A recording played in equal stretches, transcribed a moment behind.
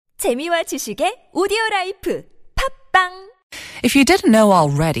재미와 지식의 오디오라이프 팝빵 If you didn't know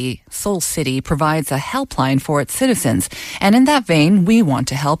already, Seoul City provides a helpline for its citizens. And in that vein, we want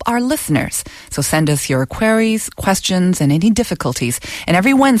to help our listeners. So send us your queries, questions, and any difficulties. And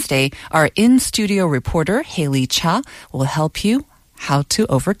every Wednesday, our in-studio reporter, Haley Cha, will help you how to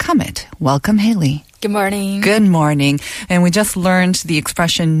overcome it. Welcome, Haley. Good morning. Good morning. And we just learned the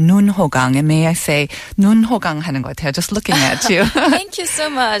expression 눈호강. And may I say, 눈호강 하는 것 같아요. Just looking at you. Thank you so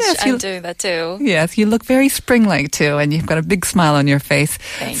much. Yes, I'm doing that too. Yes, you look very spring-like too, and you've got a big smile on your face.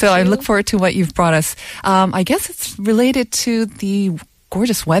 Thank I you. look forward to what you've brought us. I guess it's related to the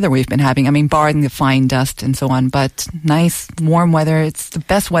gorgeous weather we've been having. I mean, barring the fine dust and so on, but nice, warm weather. It's the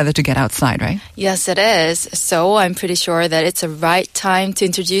best weather to get outside, right? Yes, it is. So I'm pretty sure that it's a right time to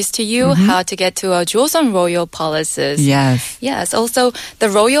introduce to you how to get to Joseon Royal Palaces. Yes. Yes. Also, the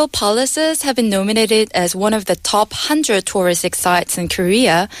Royal Palaces have been nominated as one of the top 100 touristic sites in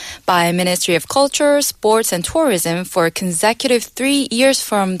Korea by Ministry of Culture, Sports and Tourism for consecutive 3 years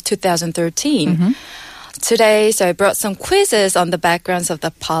from 2013. Today, so I brought some quizzes on the backgrounds of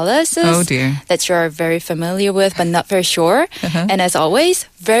the palaces Oh, dear. that you're very familiar with but not very sure. And as always,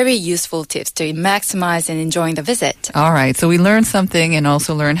 very useful tips to maximize and enjoying the visit. All right. So we learned something and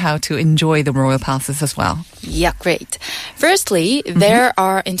also learned how to enjoy the royal palaces as well. Yeah, great. Firstly, there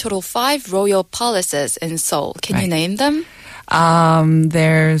are in total 5 royal palaces in Seoul. Can you Right. name them?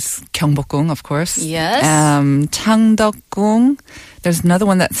 There's Gyeongbokgung, of course. Yes. Changdeokgung. There's another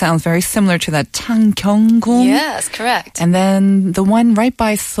one that sounds very similar to that, Changgyeonggung. Yes, correct. And then the one right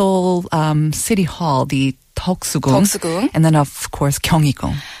by Seoul City Hall, the Deoksugung. Deoksugung. And then, of course,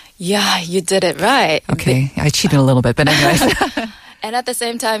 Gyeonggigung. Yeah, you did it right. Okay, I cheated a little bit, but anyways. And at the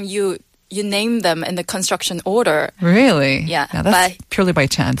same time, you name them in the construction order. Really? Yeah, Now, that's purely by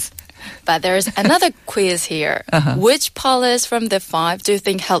chance. But there's another quiz here. Which palace from the 5 do you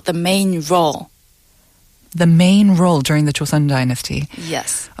think held the main role? The main role during the Joseon dynasty.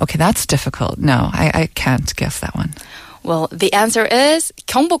 Yes. Okay, that's difficult. No, I can't guess that one. Well, the answer is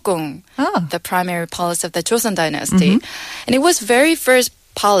Gyeongbokgung, Oh. the primary palace of the Joseon dynasty. And it was very first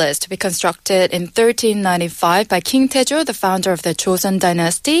palace to be constructed in 1395 by King Taejo, the founder of the Joseon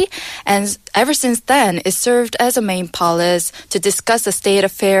dynasty. And ever since then, it served as a main palace to discuss the state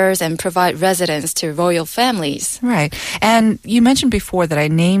affairs and provide residence to royal families. Right. And you mentioned before that I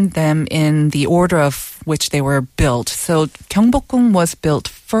named them in the order of which they were built. So Gyeongbokgung was built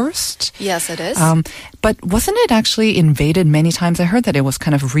first. Yes, it is. But wasn't it actually invaded many times? I heard that it was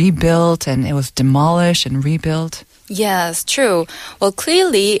kind of rebuilt and it was demolished and rebuilt. Yes, true. Well,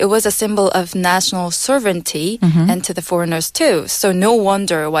 clearly it was a symbol of national sovereignty and to the foreigners too. So no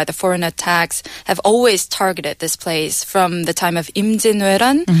wonder why the foreign attacks have always targeted this place from the time of Im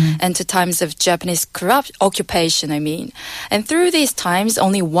Jinweran and to times of Japanese occupation, I mean. And through these times,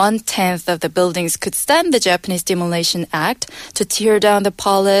 only 1/10 of the buildings could stand the Japanese Demolition Act to tear down the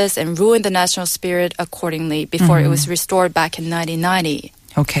palace and ruin the national spirit accordingly before it was restored back in 1990.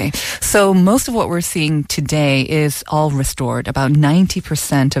 Okay. So most of what we're seeing today is all restored. About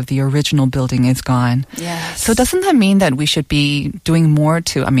 90% of the original building is gone. Yes. So doesn't that mean that we should be doing more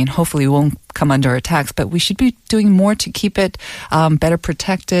to, I mean, hopefully we won't come under attacks, but we should be doing more to keep it better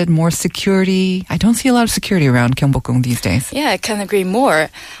protected, more security? I don't see a lot of security around Gyeongbokgung these days. Yeah, I can agree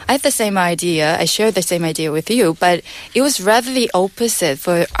more. I had the same idea. I shared the same idea with you, but it was rather the opposite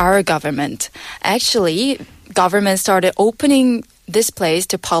for our government. Actually, government started opening this place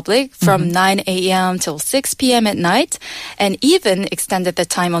to public from 9 a.m. till 6 p.m. at night, and even extended the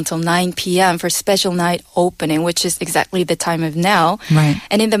time until 9 p.m. for special night opening, which is exactly the time of now. Right.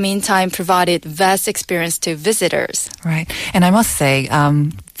 And in the meantime, provided vast experience to visitors. Right. And I must say,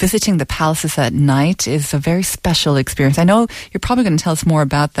 visiting the palaces at night is a very special experience. I know you're probably going to tell us more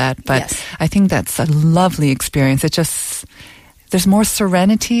about that, but Yes. I think that's a lovely experience. It just... There's more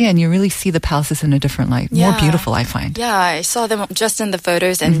serenity and you really see the palaces in a different light. More Yeah. beautiful, I find. Yeah, I saw them just in the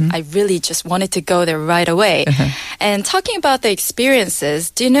photos and I really just wanted to go there right away. And talking about the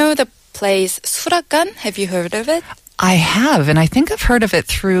experiences, do you know the place Suragan? Have you heard of it? I have, and I think I've heard of it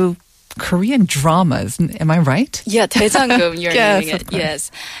through Korean dramas. Am I right? Yeah, 대장금, you're Yes, naming of it. course.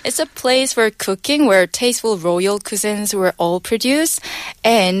 Yes. It's a place for cooking where tasteful royal cuisines were all produced.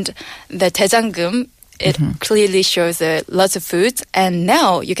 And the 대장금, it clearly shows lots of foods. And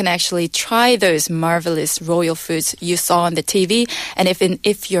now you can actually try those marvelous royal foods you saw on the TV. And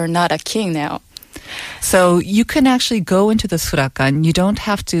if you're not a king now. So you can actually go into the surakan. You don't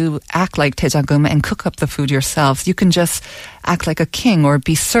have to act like 대장금 and cook up the food yourselves. You can just act like a king or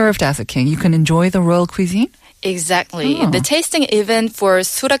be served as a king. You can enjoy the royal cuisine. Exactly. Oh. The tasting event for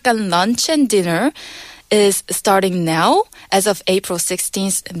Surakan lunch and dinner is starting now as of April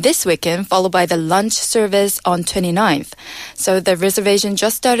 16th this weekend, followed by the lunch service on 29th. So the reservation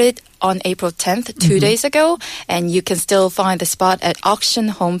just started on April 10th, 2 days ago, and you can still find the spot at auction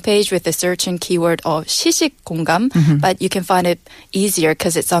homepage with the search and keyword of 시식 공감, but you can find it easier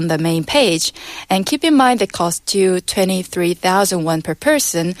because it's on the main page. And keep in mind, they cost you 23,000 won per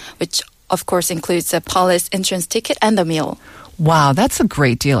person, which of course includes a palace entrance ticket and the meal. Wow, that's a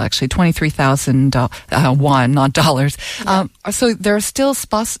great deal, actually. 23,000 won, not dollars. Yeah. So there are still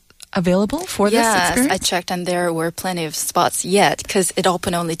spots available for this experience? Yes, I checked and there were plenty of spots yet because it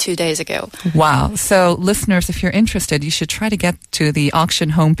opened only 2 days ago. Wow. So listeners, if you're interested, you should try to get to the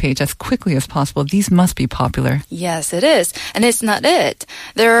auction homepage as quickly as possible. These must be popular. Yes, it is. And it's not it.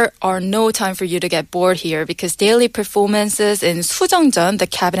 There are no time for you to get bored here because daily performances in 수정전, the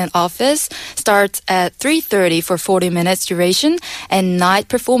cabinet office, starts at 3:30 for 40 minutes duration, and night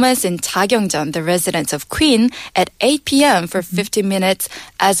performance in 자경전, the residence of Queen, at 8 p.m. for 50 minutes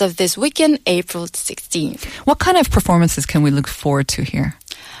as of this weekend, April 16th. What kind of performances can we look forward to here?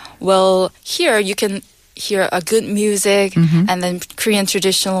 Well, here you can hear a good music and then Korean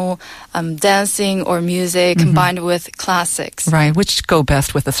traditional dancing or music combined with classics. Right, which go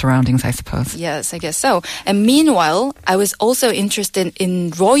best with the surroundings, I suppose. Yes, I guess so. And meanwhile, I was also interested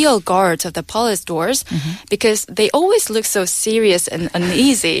in royal guards of the palace doors because they always look so serious and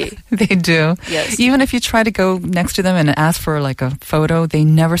uneasy. They do. Yes. Even if you try to go next to them and ask for like a photo, they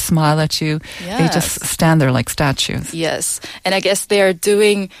never smile at you. Yes. They just stand there like statues. Yes. And I guess they are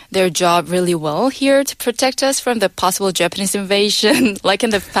doing their job really well here to protect us from the possible Japanese invasion, like in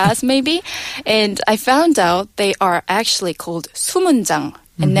the past maybe. And I found out they are actually called 수문장.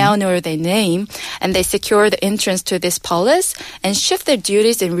 And now know their name, and they secure the entrance to this palace and shift their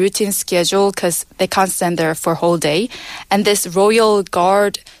duties in routine schedule because they can't stand there for a whole day. And this royal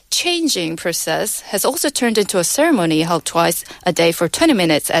guard changing process has also turned into a ceremony held twice a day for 20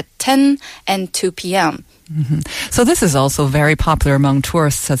 minutes at 10 and 2 p.m. So this is also very popular among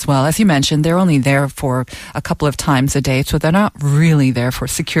tourists as well. As you mentioned, they're only there for a couple of times a day, so they're not really there for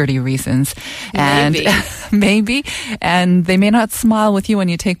security reasons. And maybe. And they may not smile with you when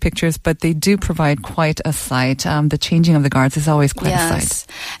you take pictures, but they do provide quite a sight. The changing of the guards is always quite a sight.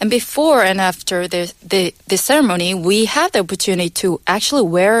 And before and after the ceremony, we have the opportunity to actually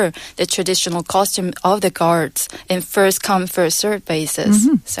wear the traditional costume of the guards in first come, first served basis.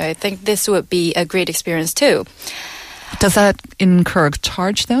 So I think this would be a great experience too. Does that incur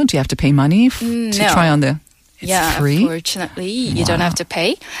charge though? Do you have to pay money to try on the... It's free? Unfortunately, you don't have to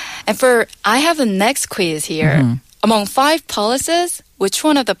pay. And I have the next quiz here. Among 5 palaces, which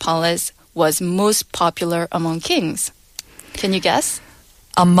one of the palaces was most popular among kings? Can you guess?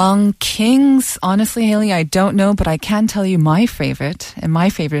 Among kings, honestly, Haley, I don't know, but I can tell you my favorite. And my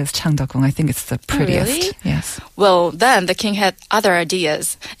favorite is Changdeokgung. I think it's the prettiest. Really? Yes. Well, then the king had other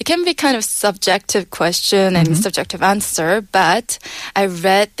ideas. It can be kind of subjective question and subjective answer, but I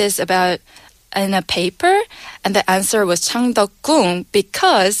read this about in a paper, and the answer was Changdeokgung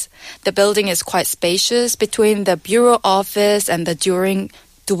because the building is quite spacious between the bureau office and the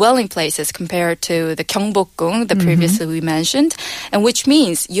dwelling places compared to the Gyeongbokgung, the previously we mentioned, and which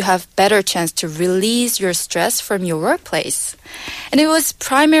means you have better chance to release your stress from your workplace. And it was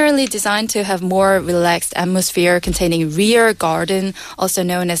primarily designed to have more relaxed atmosphere containing rear garden, also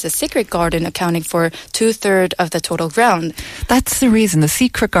known as a secret garden, accounting for 2/3 of the total ground. That's the reason. The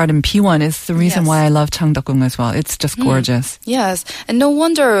secret garden P1 is the reason why I love Changdeokgung as well. It's just gorgeous. Yes, and no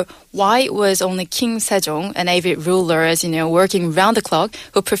wonder why it was only King Sejong, an avid ruler, as you know, working round the clock,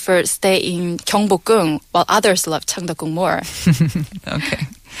 who preferred stay in Gyeongbokgung, while others loved Changdeokgung more. Okay.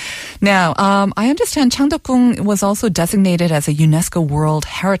 Now, I understand Changdeokgung was also designated as a UNESCO World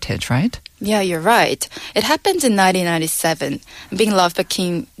Heritage, right? Yeah, you're right. It happened in 1997. Being loved by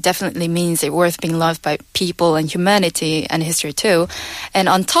king definitely means it's worth being loved by people and humanity and history too. And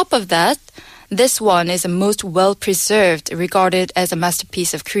on top of that, this one is the most well-preserved, regarded as a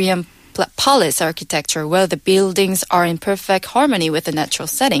masterpiece of Korean palace architecture, where the buildings are in perfect harmony with the natural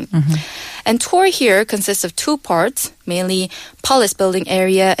setting. And tour here consists of 2 parts, mainly palace building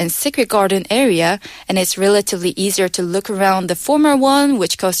area and secret garden area, and it's relatively easier to look around the former one,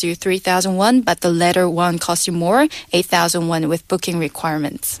 which costs you 3,000 won, but the latter one costs you more, 8,000 won with booking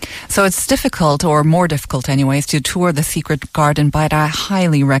requirements. So it's difficult, or more difficult anyways, to tour the secret garden, but I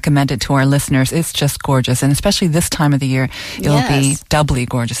highly recommend it to our listeners. It's just gorgeous, and especially this time of the year, it'll be doubly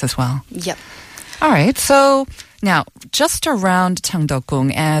gorgeous as well. Yep. All right, so Now, just around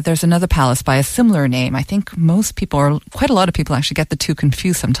Cheongdeokgung, there's another palace by a similar name. I think most people, or quite a lot of people, actually get the two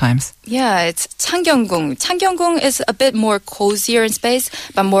confused sometimes. Yeah, it's Changgyeonggung. Changgyeonggung is a bit more cozier in space,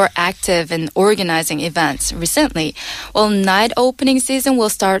 but more active in organizing events recently. Well, night opening season will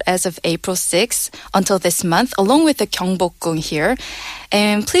start as of April 6th until this month, along with the Gyeongbokgung here.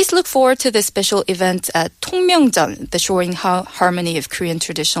 And please look forward to the special event at Tongmyeongjeon, the showing harmony of Korean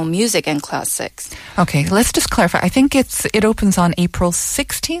traditional music and classics. Okay, let's just clarify. I think it opens on April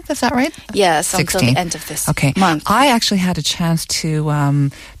 16th, is that right? Yes, 16th. Until the end of this month. I actually had a chance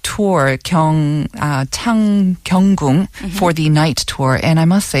to tour Changgyeonggung for the night tour, and I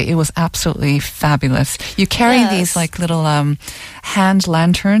must say it was absolutely fabulous. You carry these like little hand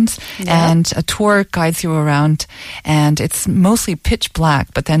lanterns, and a tour guides you around, and it's mostly pitch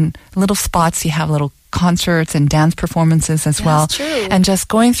black, but then little spots you have little concerts and dance performances as well. True. And just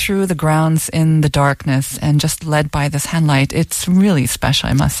going through the grounds in the darkness and just led by this handlight, it's really special,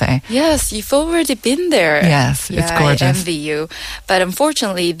 I must say. Yes, you've already been there. Yes, it's gorgeous. I envy you. But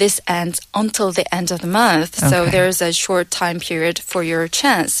unfortunately, this ends until the end of the month, so there's a short time period for your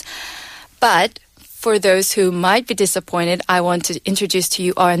chance. But for those who might be disappointed, I want to introduce to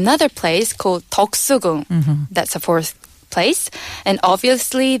you another place called Deoksugung. That's a fourth place. And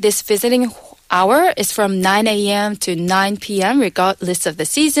obviously, this visiting hour is from 9 a.m. to 9 p.m. regardless of the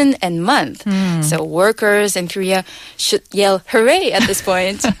season and month. So workers in Korea should yell hooray at this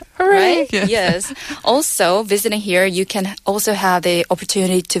point. Hooray! Right? Yes. Also, visiting here, you can also have the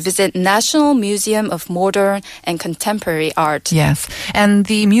opportunity to visit National Museum of Modern and Contemporary Art. Yes. And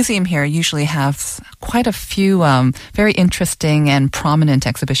the museum here usually has quite a few very interesting and prominent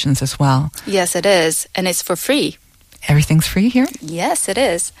exhibitions as well. Yes, it is. And it's for free. Everything's free here? Yes, it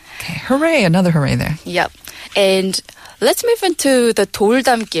is. Okay, hooray, another hooray there. Yep. And let's move into the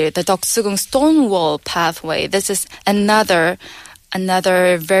돌담길, the Deoksugung Stonewall pathway. This is another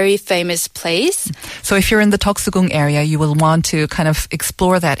very famous place. So if you're in the Deoksugung area, you will want to kind of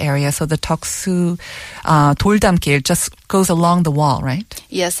explore that area. So the Deoksu 돌담길 just goes along the wall, right?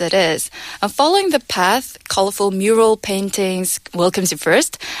 Yes, it is. Following the path, colorful mural paintings welcomes you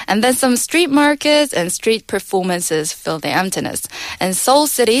first, and then some street markets and street performances fill the emptiness. And Seoul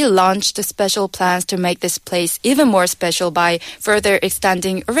City launched special plans to make this place even more special by further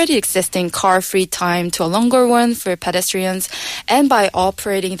extending already existing car-free time to a longer one for pedestrians, and by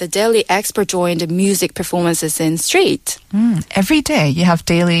operating the daily expert-joined music performances in street. Every day you have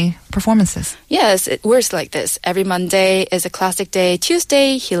daily performances. Yes, it works like this. Every Monday is a classic day,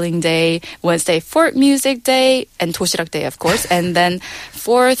 Tuesday, healing day, Wednesday, folk music day, and 도시락 day, of course. And then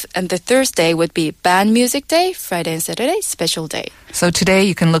fourth and the Thursday would be band music day, Friday and Saturday, special day. So today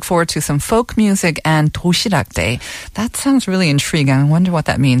you can look forward to some folk music and 도시락 day. That sounds really intriguing. I wonder what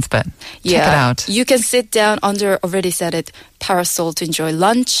that means, but check it out. You can sit down under, already said it, parasol to enjoy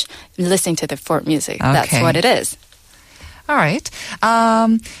lunch and listen to the folk music. Okay. That's what it is. All right.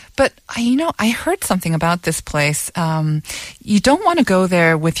 But, I heard something about this place. You don't want to go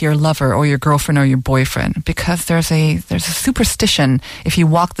there with your lover or your girlfriend or your boyfriend because there's a superstition if you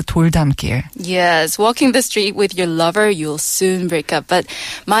walk the 돌담길. Yes, walking the street with your lover, you'll soon break up. But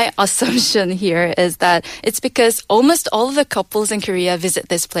my assumption here is that it's because almost all of the couples in Korea visit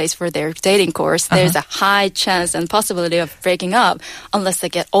this place for their dating course. There's a high chance and possibility of breaking up unless they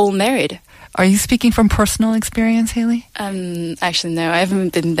get all married. Are you speaking from personal experience, Haley? Actually, no, I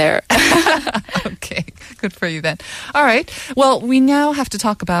haven't been there. Okay, good for you then. All right. Well, we now have to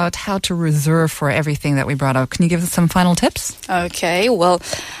talk about how to reserve for everything that we brought up. Can you give us some final tips? Okay. Well,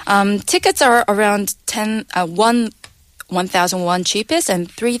 tickets are around 1,001 cheapest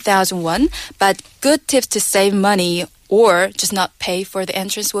and 3,001. But good tips to save money or just not pay for the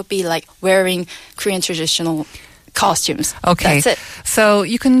entrance would be like wearing Korean traditional costumes. Okay. That's it. So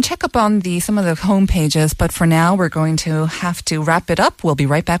you can check up on some of the home pages, but for now we're going to have to wrap it up. We'll be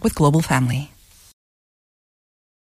right back with Global Family.